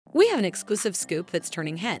We have an exclusive scoop that's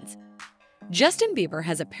turning heads. Justin Bieber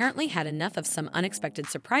has apparently had enough of some unexpected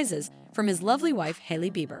surprises from his lovely wife,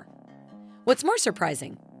 Hailey Bieber. What's more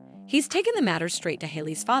surprising, he's taken the matter straight to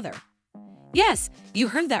Hailey's father. Yes, you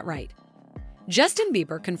heard that right. Justin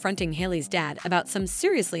Bieber confronting Hailey's dad about some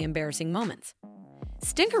seriously embarrassing moments.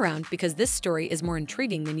 Stick around because this story is more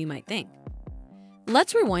intriguing than you might think.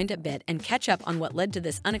 Let's rewind a bit and catch up on what led to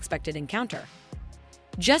this unexpected encounter.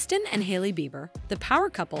 Justin and Hailey Bieber, the power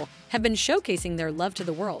couple, have been showcasing their love to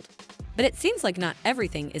the world, but it seems like not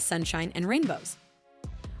everything is sunshine and rainbows.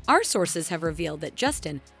 Our sources have revealed that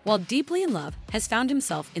Justin, while deeply in love, has found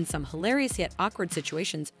himself in some hilarious yet awkward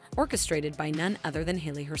situations orchestrated by none other than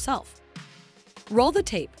Hailey herself. Roll the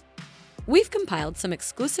tape. We've compiled some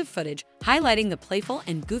exclusive footage highlighting the playful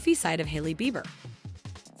and goofy side of Hailey Bieber.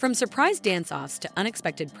 From surprise dance-offs to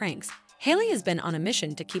unexpected pranks, Hailey has been on a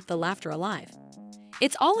mission to keep the laughter alive.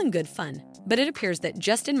 It's all in good fun, but it appears that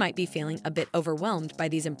Justin might be feeling a bit overwhelmed by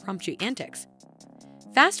these impromptu antics.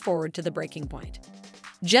 Fast forward to the breaking point.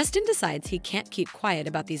 Justin decides he can't keep quiet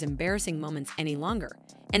about these embarrassing moments any longer,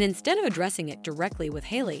 and instead of addressing it directly with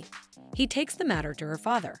Hailey, he takes the matter to her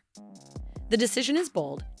father. The decision is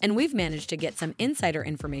bold, and we've managed to get some insider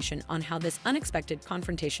information on how this unexpected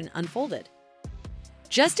confrontation unfolded.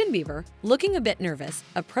 Justin Bieber, looking a bit nervous,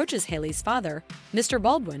 approaches Hailey's father, Mr.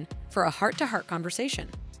 Baldwin, for a heart-to-heart conversation.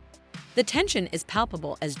 The tension is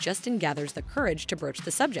palpable as Justin gathers the courage to broach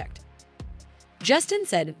the subject. Justin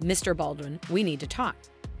said, "Mr. Baldwin, we need to talk.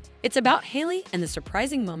 It's about Hailey and the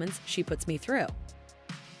surprising moments she puts me through."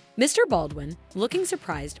 Mr. Baldwin, looking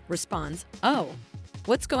surprised, responds, "Oh,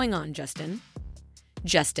 what's going on, Justin?"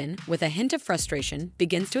 Justin, with a hint of frustration,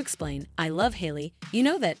 begins to explain, "I love Hailey, you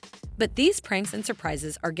know that, but these pranks and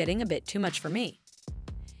surprises are getting a bit too much for me.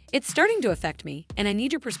 It's starting to affect me, and I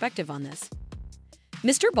need your perspective on this."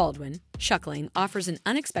 Mr. Baldwin, chuckling, offers an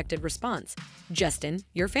unexpected response. "Justin,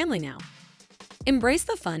 you're family now. Embrace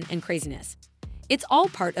the fun and craziness. It's all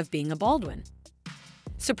part of being a Baldwin."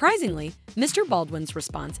 Surprisingly, Mr. Baldwin's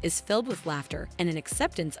response is filled with laughter and an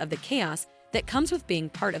acceptance of the chaos that comes with being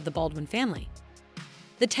part of the Baldwin family.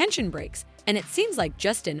 The tension breaks, and it seems like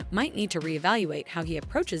Justin might need to reevaluate how he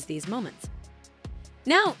approaches these moments.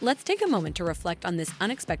 Now, let's take a moment to reflect on this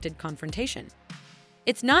unexpected confrontation.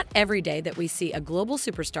 It's not every day that we see a global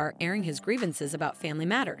superstar airing his grievances about family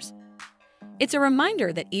matters. It's a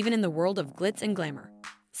reminder that even in the world of glitz and glamour,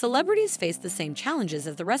 celebrities face the same challenges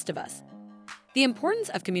as the rest of us. The importance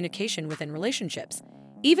of communication within relationships,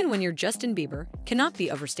 even when you're Justin Bieber, cannot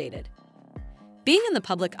be overstated. Being in the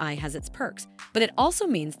public eye has its perks, but it also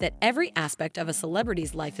means that every aspect of a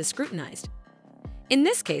celebrity's life is scrutinized. In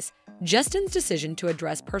this case, Justin's decision to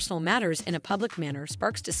address personal matters in a public manner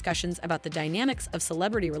sparks discussions about the dynamics of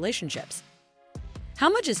celebrity relationships. How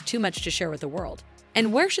much is too much to share with the world,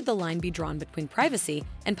 and where should the line be drawn between privacy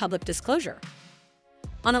and public disclosure?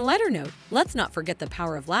 On a lighter note, let's not forget the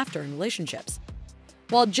power of laughter in relationships.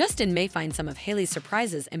 While Justin may find some of Hailey's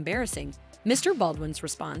surprises embarrassing, Mr. Baldwin's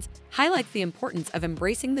response highlights the importance of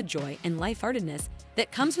embracing the joy and lightheartedness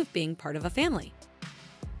that comes with being part of a family.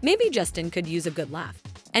 Maybe Justin could use a good laugh,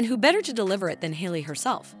 and who better to deliver it than Hailey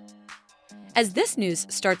herself? As this news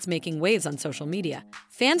starts making waves on social media,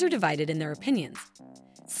 fans are divided in their opinions.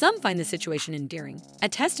 Some find the situation endearing, a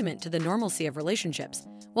testament to the normalcy of relationships,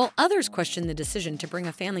 while others question the decision to bring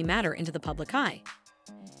a family matter into the public eye.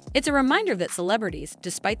 It's a reminder that celebrities,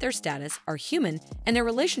 despite their status, are human and their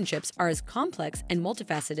relationships are as complex and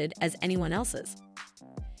multifaceted as anyone else's.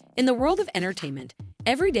 In the world of entertainment,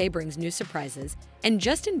 every day brings new surprises, and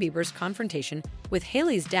Justin Bieber's confrontation with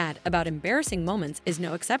Hailey's dad about embarrassing moments is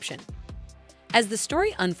no exception. As the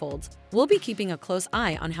story unfolds, we'll be keeping a close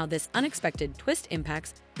eye on how this unexpected twist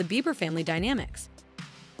impacts the Bieber family dynamics.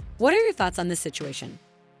 What are your thoughts on this situation?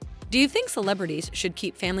 Do you think celebrities should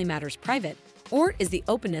keep family matters private, or is the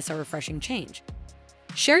openness a refreshing change?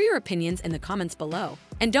 Share your opinions in the comments below,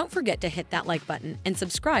 and don't forget to hit that like button and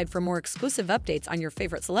subscribe for more exclusive updates on your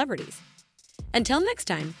favorite celebrities. Until next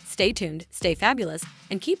time, stay tuned, stay fabulous,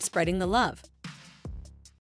 and keep spreading the love.